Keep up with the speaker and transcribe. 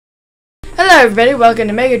Hello everybody, welcome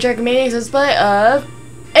to Mega Truck Maniacs display of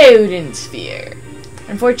Odin Sphere.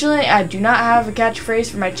 Unfortunately, I do not have a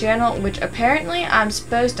catchphrase for my channel, which apparently I'm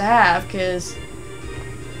supposed to have, because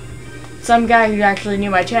some guy who actually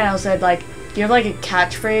knew my channel said, like, do you have like a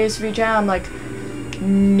catchphrase for your channel? I'm like,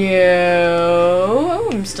 no,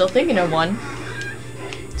 I'm still thinking of one.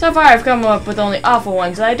 So far I've come up with only awful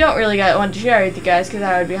ones, and I don't really got one to share with you guys because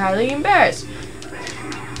I would be highly embarrassed.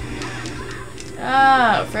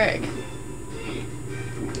 Oh, frick.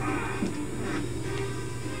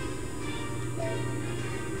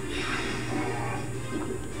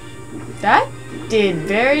 That did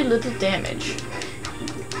very little damage.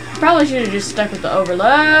 Probably should have just stuck with the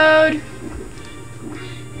overload.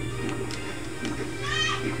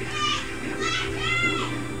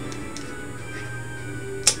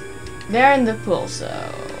 They're in the pool,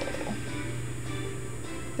 so...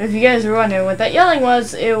 If you guys were wondering what that yelling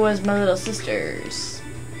was, it was my little sisters.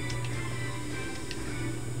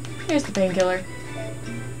 Here's the painkiller.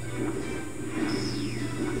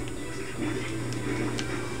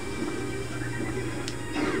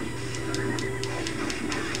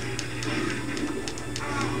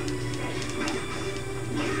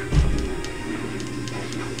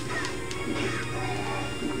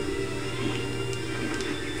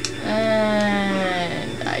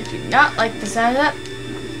 And I do not like the sound of that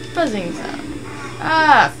buzzing sound.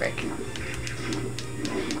 Ah, frick.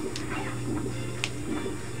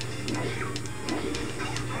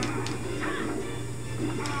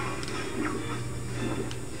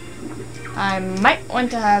 I might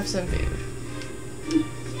want to have some food.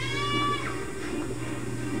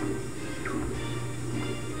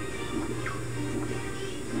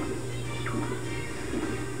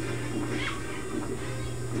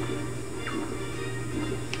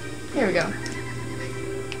 Here we go.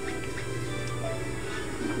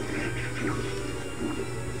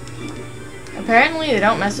 Apparently they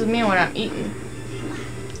don't mess with me when I'm eating.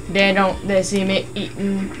 They see me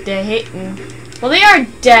eating, they're hitting. Well, they are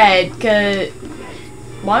dead, cause...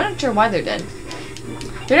 Well, I'm not sure why they're dead.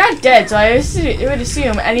 They're not dead, so I would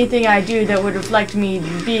assume anything I do that would reflect me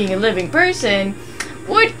being a living person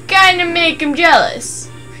would kind of make them jealous.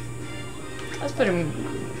 Let's put them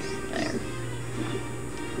there.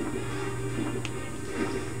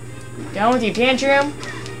 Done with your tantrum?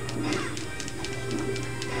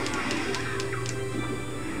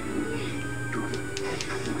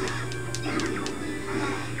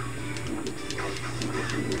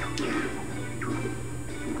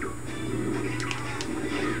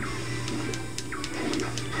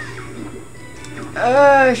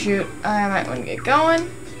 Oh shoot, I might want to get going.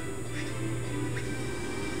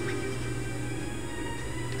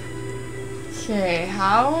 Okay,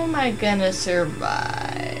 how am I gonna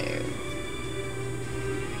survive?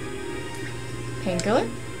 Painkiller?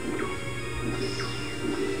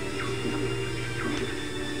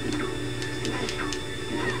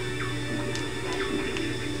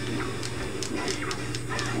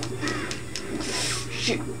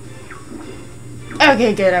 Shoot.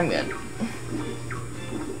 Okay, good, I'm good.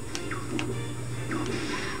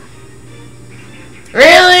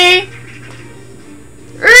 Really?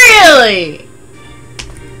 Really?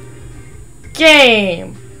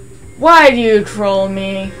 Game, why do you troll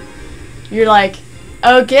me? You're like,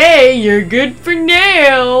 okay, you're good for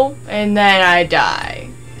now, and then I die.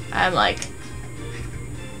 I'm like,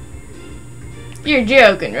 you're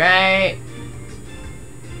joking, right?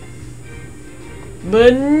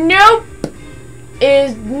 But nope,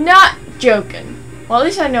 is not joking. Well, at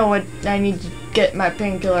least I know what I need to get my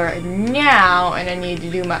painkiller now, and I need to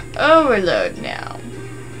do my overload now.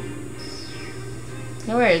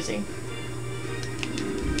 Now, where is he?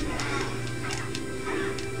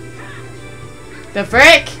 The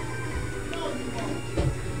frick?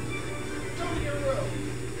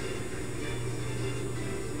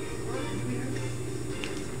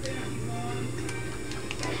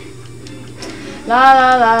 La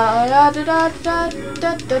la la la da da da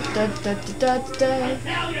da da da da da da da da.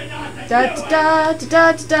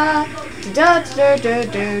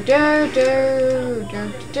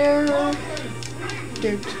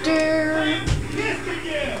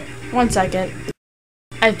 1 second.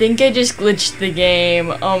 I think I just glitched the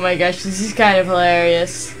game. Oh my gosh, this is kind of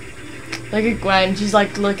hilarious. Look at Gwen, she's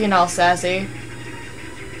like looking all sassy.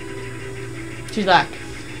 She's like,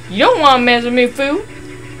 you don't want to mess with me, fool.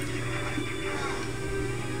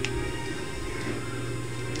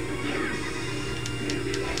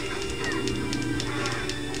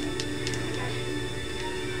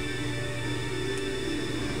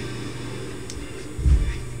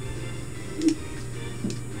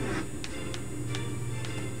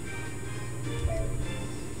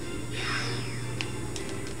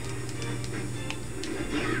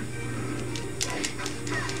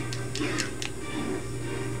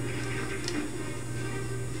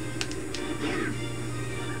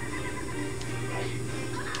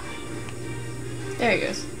 There he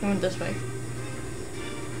goes. He went this way.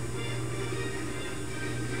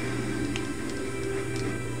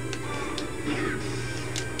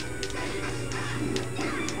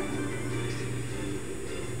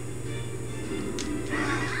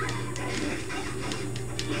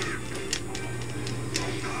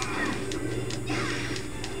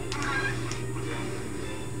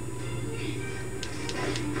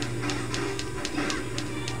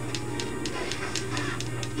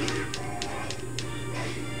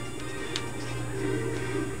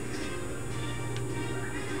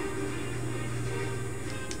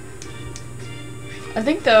 I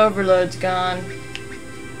think the overload's gone.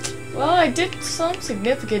 Well, I did some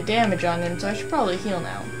significant damage on him, so I should probably heal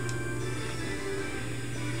now.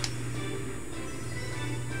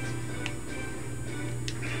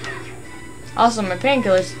 Also, my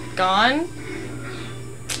painkiller's gone.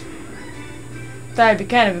 That'd be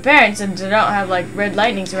kind of apparent since I don't have, like, red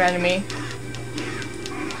lightning surrounding me.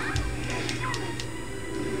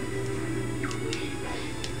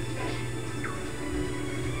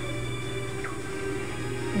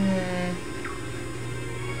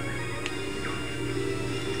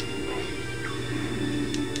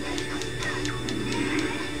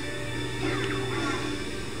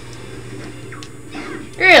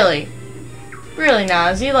 Really? Really now?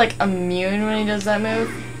 Is he like immune when he does that move?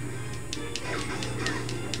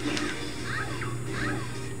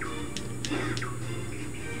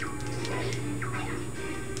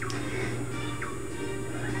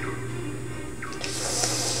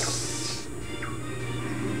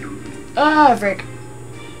 Ah, frick.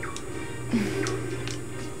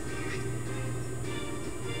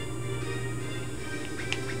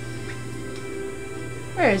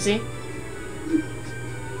 Where is he?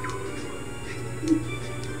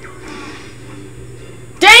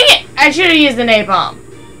 I should have used the napalm.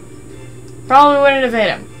 Probably wouldn't have hit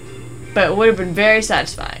him, but it would have been very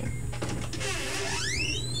satisfying.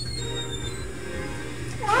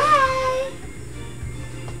 Hi.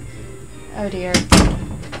 Oh dear.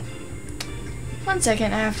 1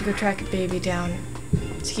 second, I have to go track a baby down.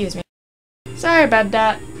 Excuse me. Sorry about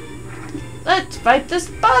that. Let's fight this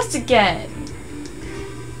boss again.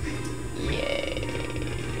 Yay.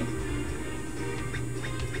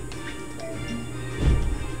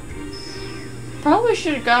 Probably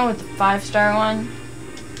should have gone with the 5-star one.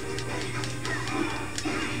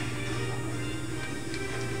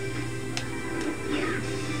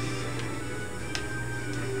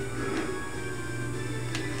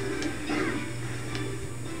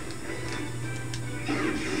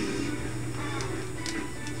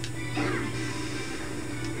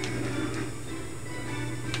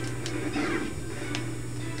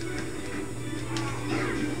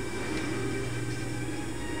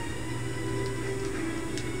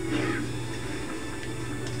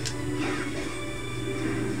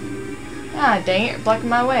 Ah, dang it, you're blocking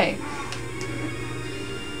my way.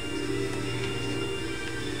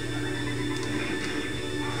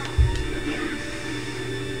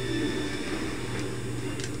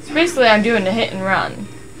 So basically I'm doing a hit and run.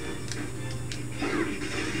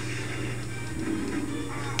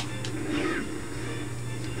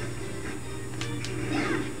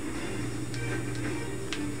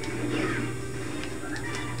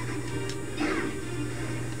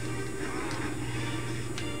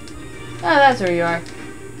 Oh, that's where you are.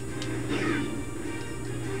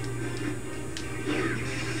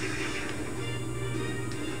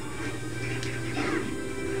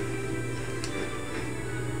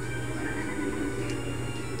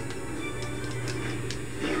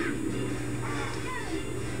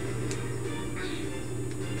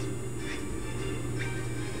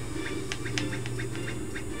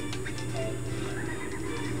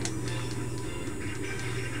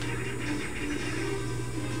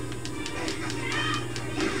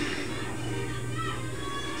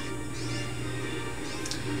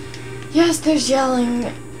 Yes, there's yelling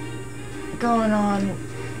going on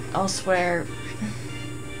elsewhere.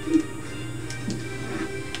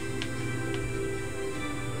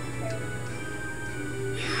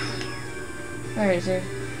 Where is he?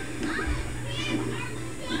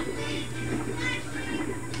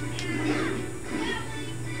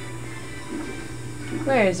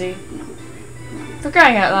 Where is he? For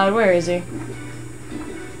crying out loud, where is he?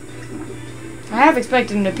 I half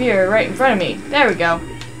expected him to appear right in front of me. There we go.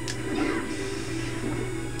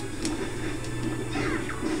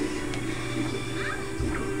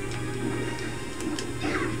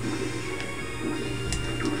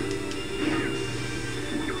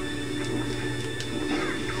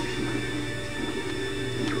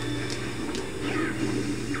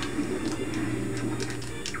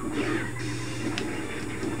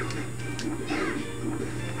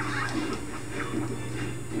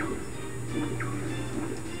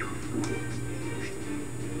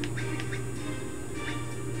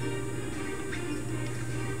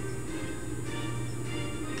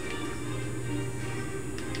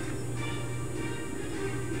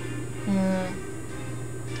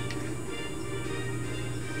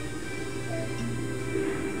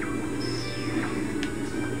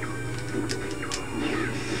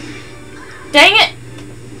 Dang it!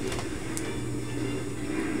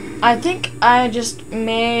 I think I just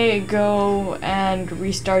may go and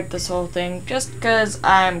restart this whole thing just because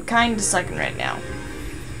I'm kind of sucking right now.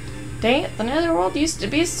 Dang it, the netherworld used to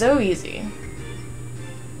be so easy.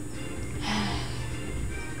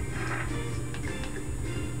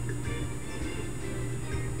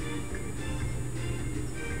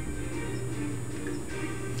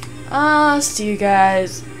 See you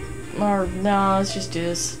guys. Or, no, let's just do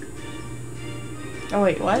this. Oh,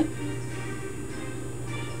 wait, what?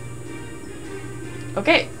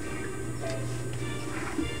 Okay.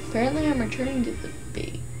 Apparently I'm returning to the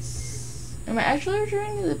base. Am I actually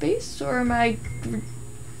returning to the base, or am I...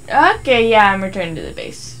 Okay, yeah, I'm returning to the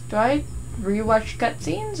base. Do I rewatch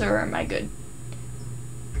cutscenes, or am I good?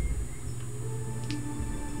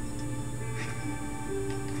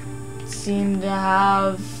 Seem to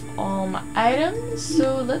have all my items,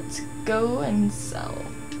 so let's go and sell.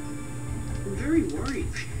 I'm very worried.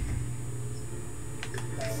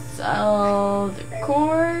 Sell the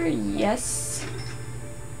core, yes.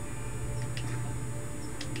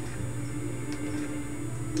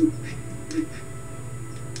 I'm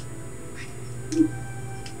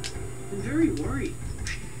very worried.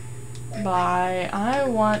 Buy, I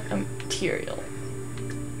want a material.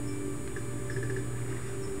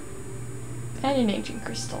 And an ancient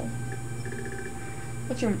crystal.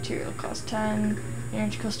 What's your material cost? 10. Your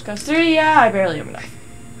ancient crystal costs 3. Yeah, I barely have enough.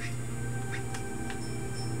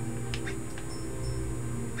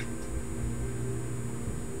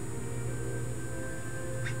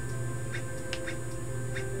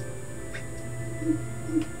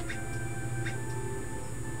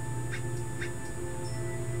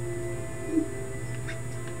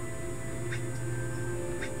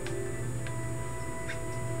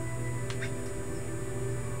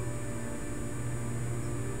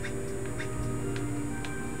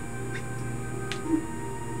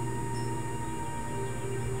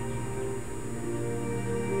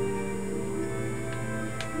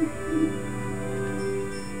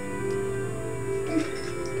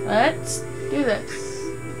 Let's do this.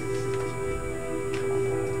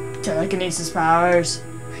 Telekinesis powers.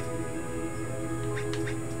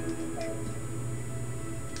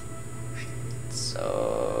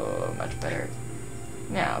 So much better.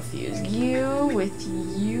 Now fuse you with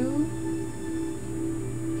you.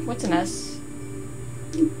 What's an S?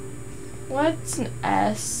 What's an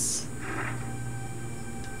S?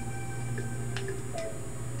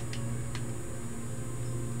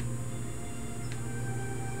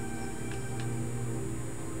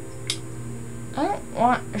 I don't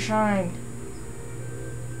want a shine.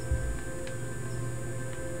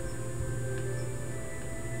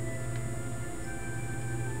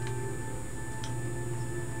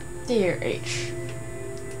 There, H.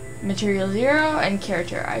 Material 0 and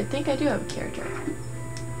character. I think I do have a character.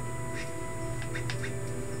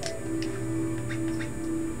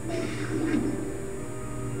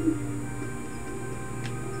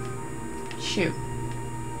 Shoot.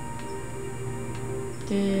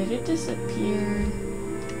 Did it disappear?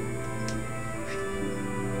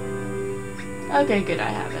 Okay, good, I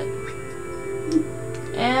have it.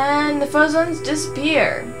 And the fuzz ones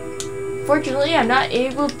disappear. Fortunately, I'm not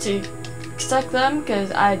able to suck them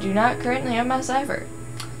because I do not currently have my cipher.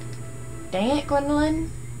 Dang it,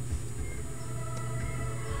 Gwendolyn.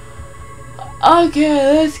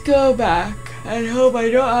 Okay, let's go back and hope I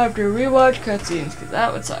don't have to rewatch cutscenes because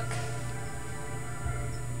that would suck.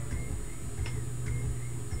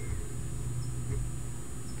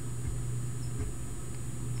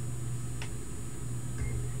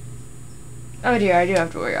 Oh dear, I do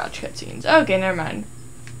have to rewatch cutscenes. Okay, never mind.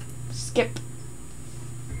 Skip.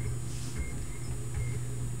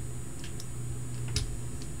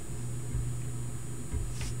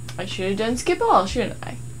 I should have done skip all, shouldn't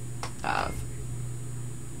I?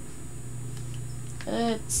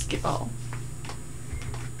 Let's skip all.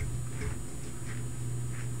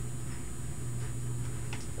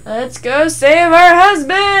 Let's go save our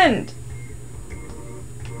husband!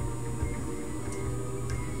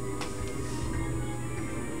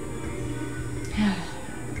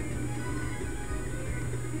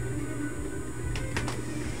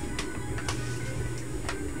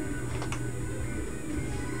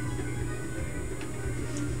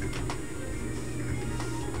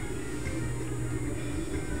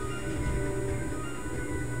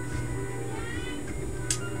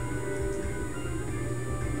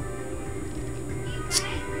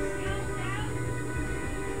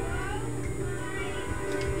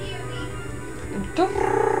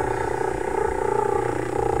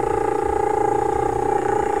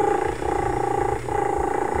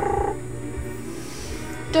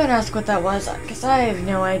 Don't ask what that was, because I have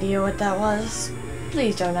no idea what that was.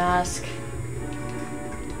 Please don't ask.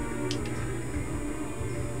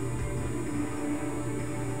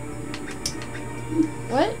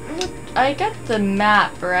 What? I got the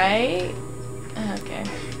map, right? Okay.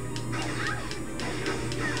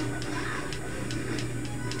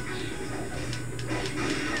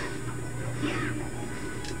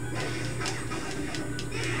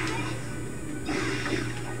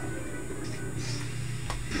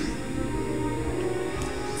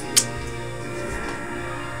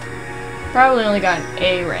 Probably only got an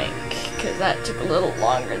A rank, because that took a little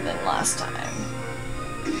longer than last time.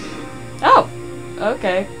 Oh!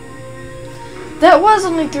 Okay. That was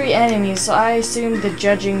only 3 enemies, so I assumed the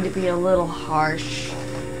judging to be a little harsh.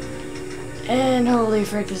 And holy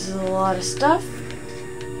frick, this is a lot of stuff.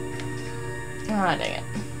 Ah, dang it.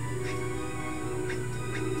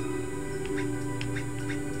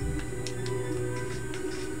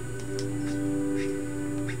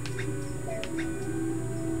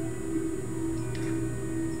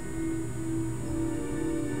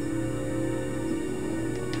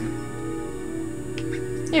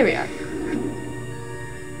 Here we are.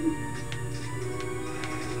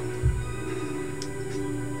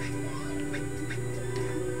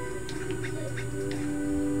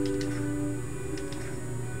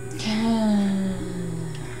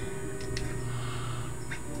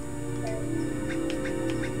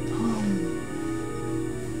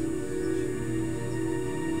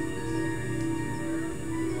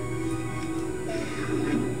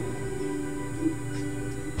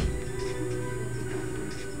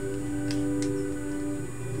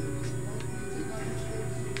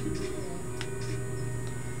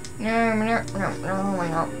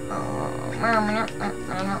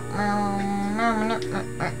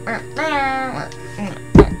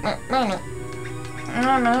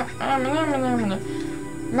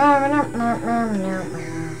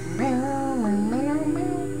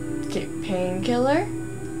 Okay, painkiller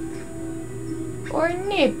or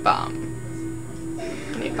napalm?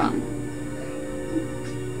 Napalm.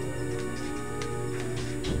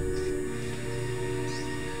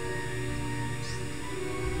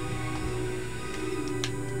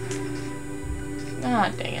 Ah,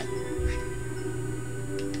 dang it.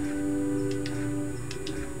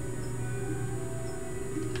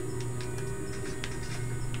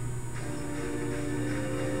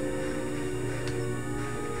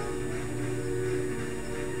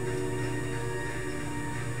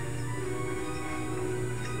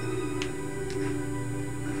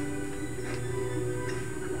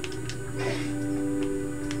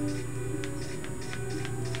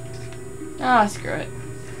 Ah, screw it.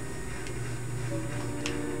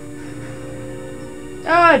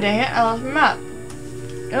 Oh, dang it, I lost my map.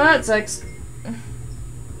 Oh, that sucks.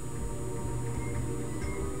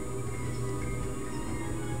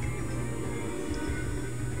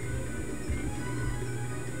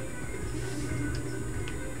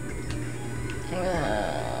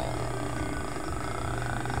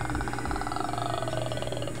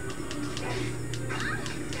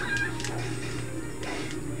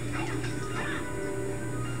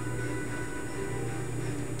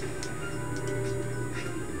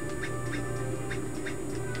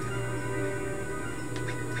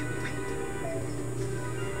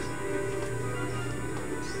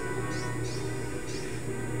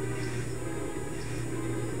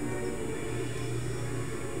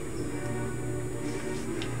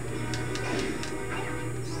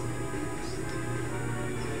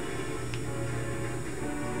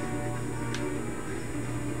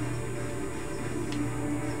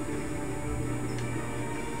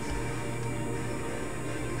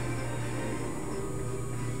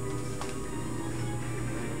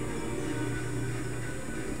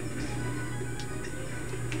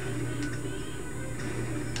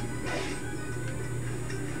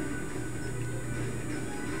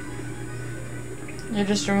 I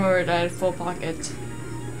just remembered I had full pockets.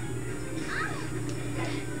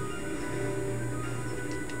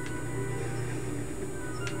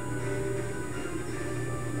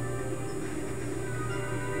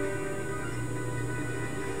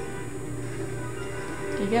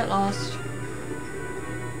 You get lost.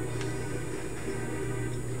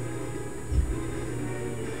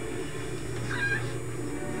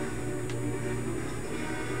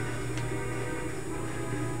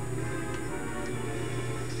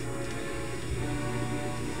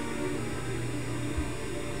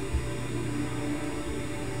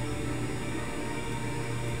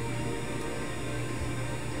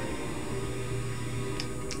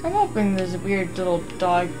 I'm hoping there's a weird little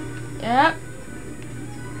dog. Yep.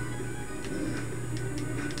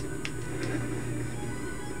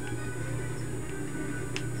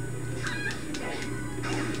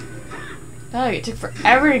 Oh, it took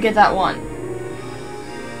forever to get that one.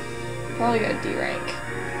 Probably got a D rank.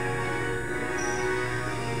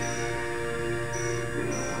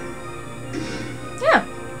 Yeah.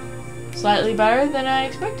 Slightly better than I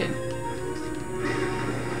expected.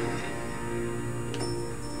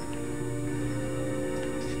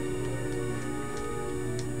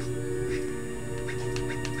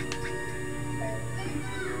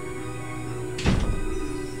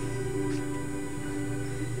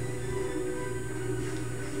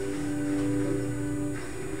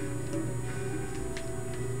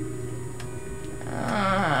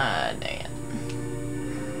 Dang it.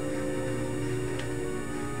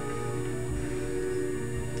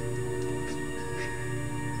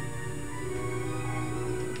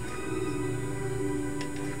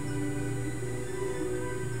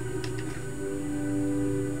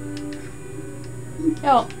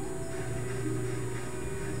 Yo.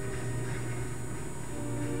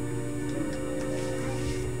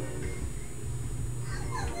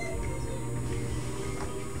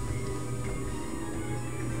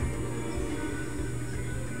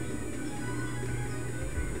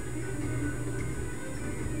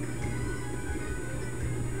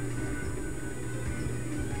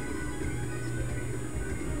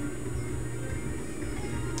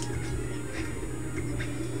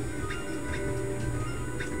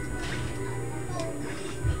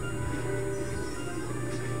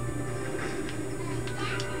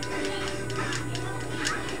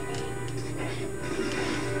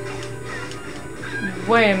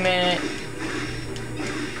 Wait a minute.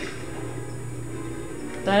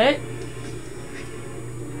 That it?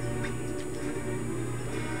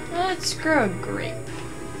 Let's grow a grape.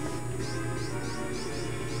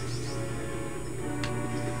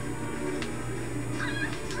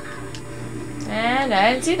 And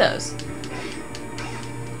I didn't see those.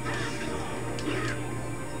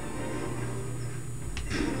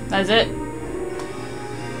 That's it?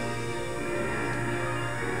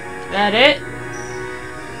 That it?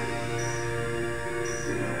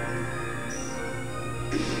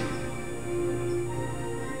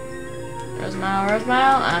 Rose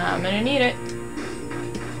mile, I'm gonna need it.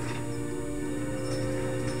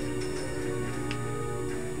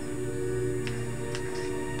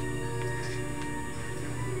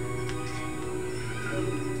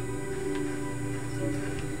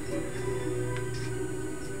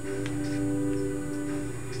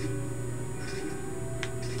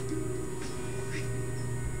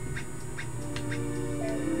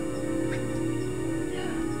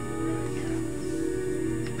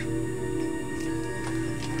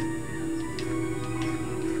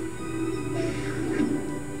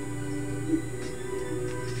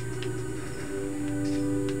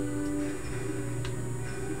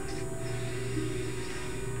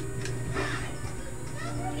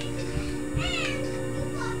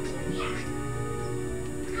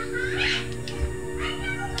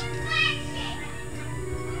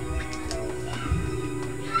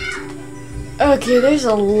 Okay, there's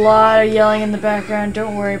a lot of yelling in the background.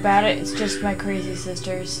 Don't worry about it. It's just my crazy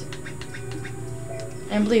sisters.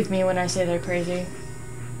 And believe me when I say they're crazy.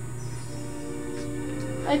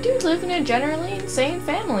 I do live in a generally insane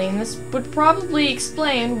family, and this would probably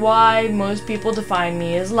explain why most people define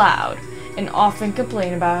me as loud, and often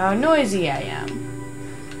complain about how noisy I am.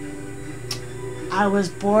 I was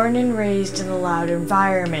born and raised in a loud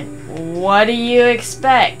environment. What do you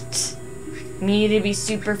expect? Me to be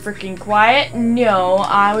super freaking quiet? No,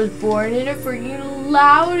 I was born in a freaking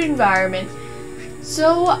loud environment.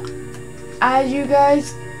 So, as you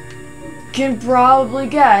guys can probably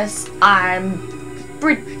guess, I'm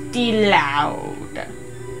pretty loud.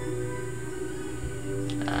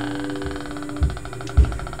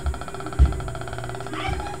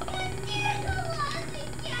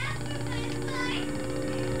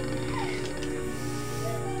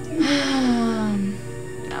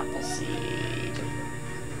 Apple seed.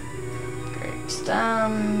 Grape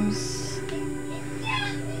stems.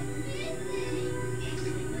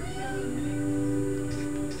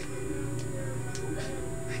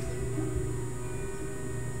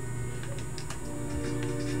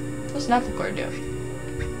 What's an apple core do?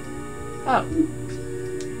 Oh.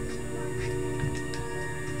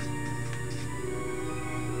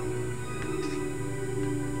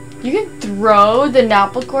 You can throw the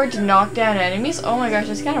Napple cord to knock down enemies? Oh my gosh,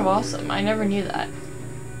 that's kind of awesome. I never knew that.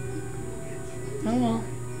 Oh well.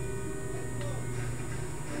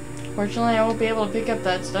 Fortunately, I won't be able to pick up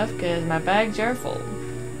that stuff because my bags are full.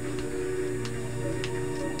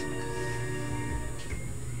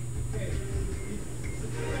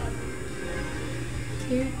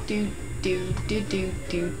 do do do do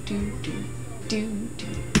do do do do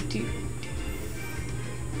do.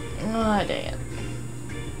 Oh, dang it.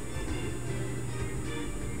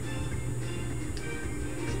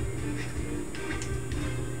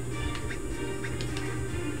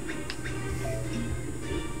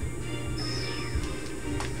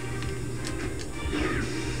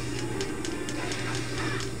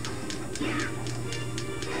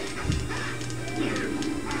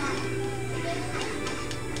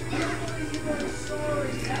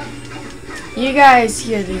 You guys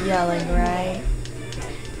hear the yelling, right?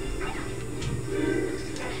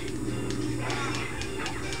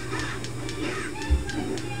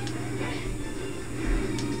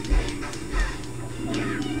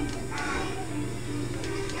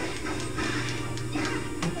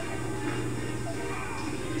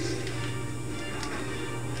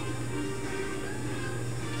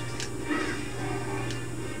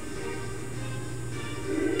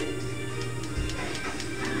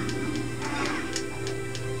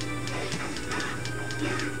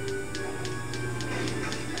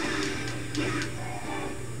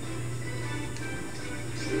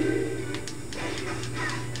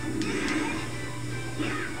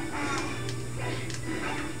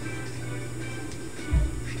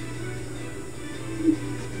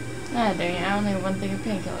 Ah, dang it, I only have one thing of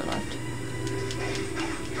painkiller left.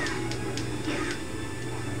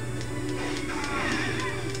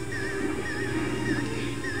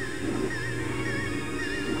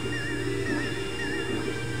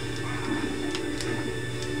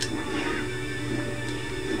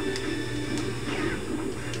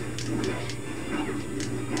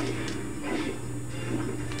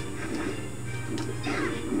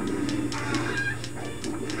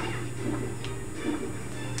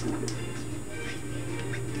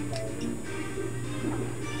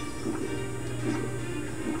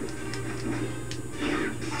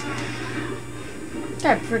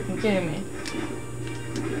 God freaking kidding me.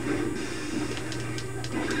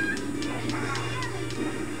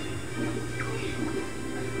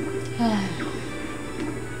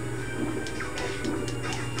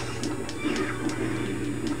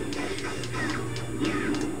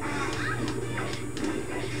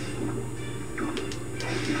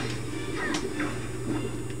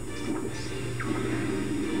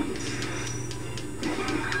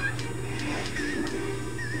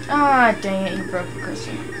 Ah, dang it, he broke the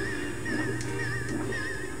crystal.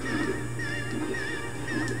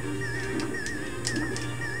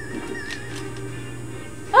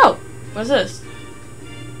 Oh, what's this?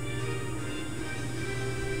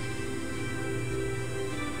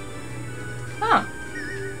 Huh.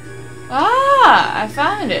 Ah, I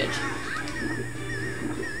found it.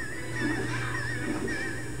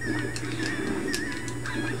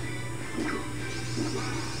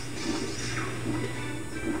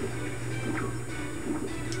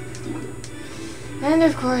 And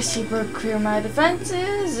of course he broke through my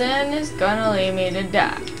defenses and is gonna leave me to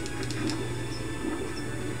die.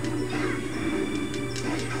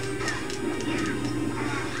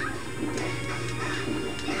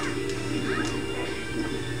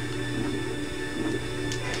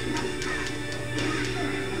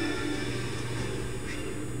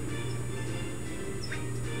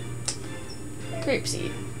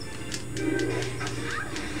 Grapeseed.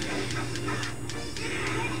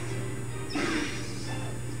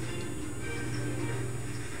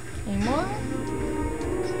 Any more?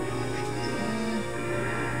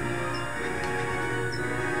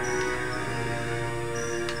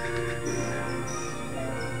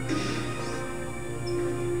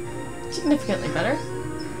 Significantly better.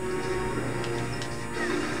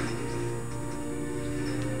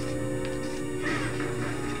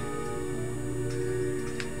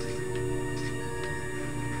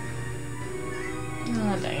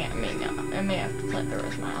 Oh dang it, I may have to plant the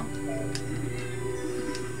rose now.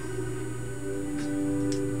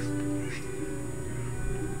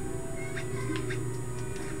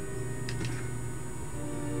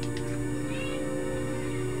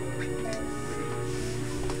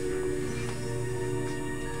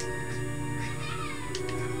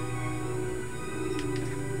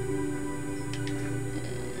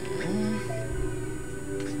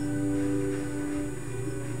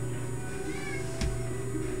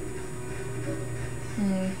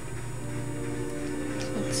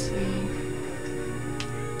 Let's see.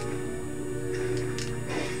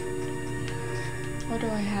 What do I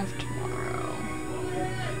have tomorrow?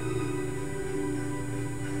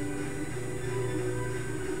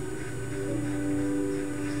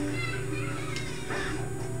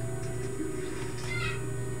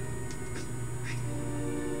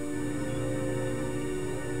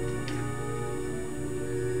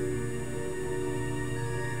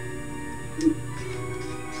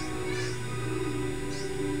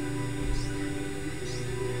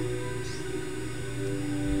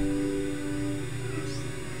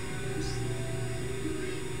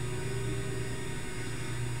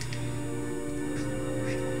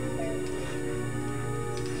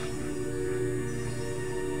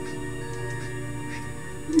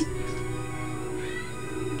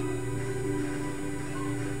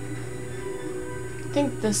 I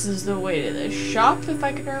think this is the way to the shop, if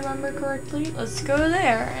I can remember correctly. Let's go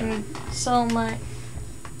there and sell my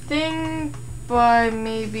thing by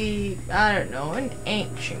maybe, I don't know, an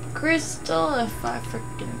ancient crystal if I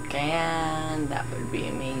freaking can. That would be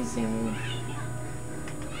amazing.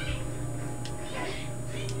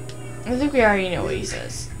 I think we already know what he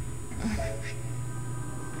says.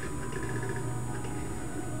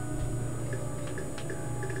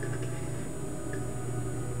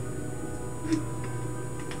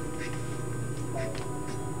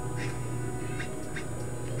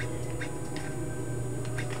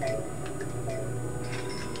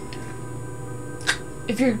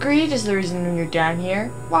 If your greed is the reason you're down here,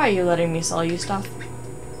 why are you letting me sell you stuff?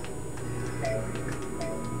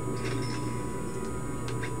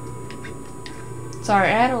 Sorry,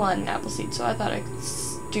 I had a lot of apple seeds, so I thought I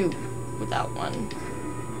could do without one.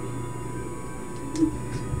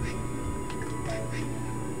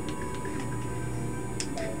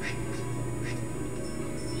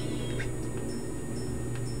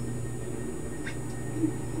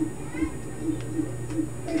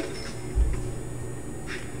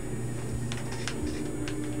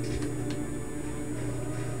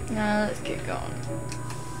 Now let's get going.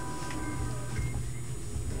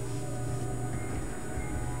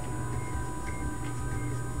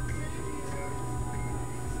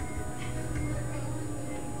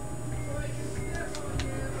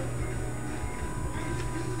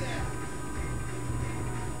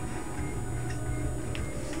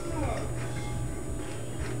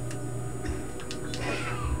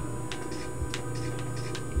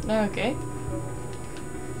 Okay.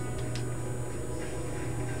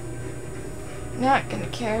 Not gonna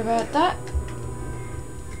care about that.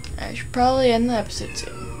 I should probably end the episode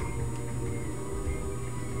soon.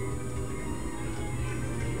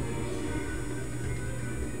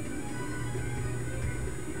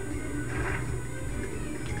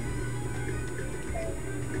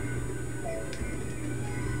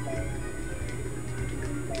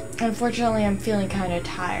 Unfortunately, I'm feeling kind of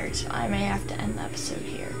tired, so I may have to end the episode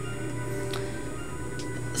here.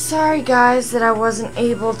 Sorry guys that I wasn't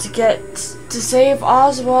able to get to save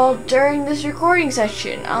Oswald during this recording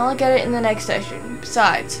session. I'll get it in the next session.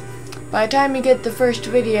 Besides, by the time you get the first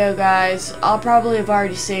video, guys, I'll probably have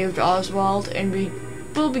already saved Oswald and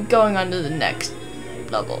we'll be going on to the next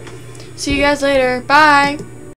level. See you guys later. Bye!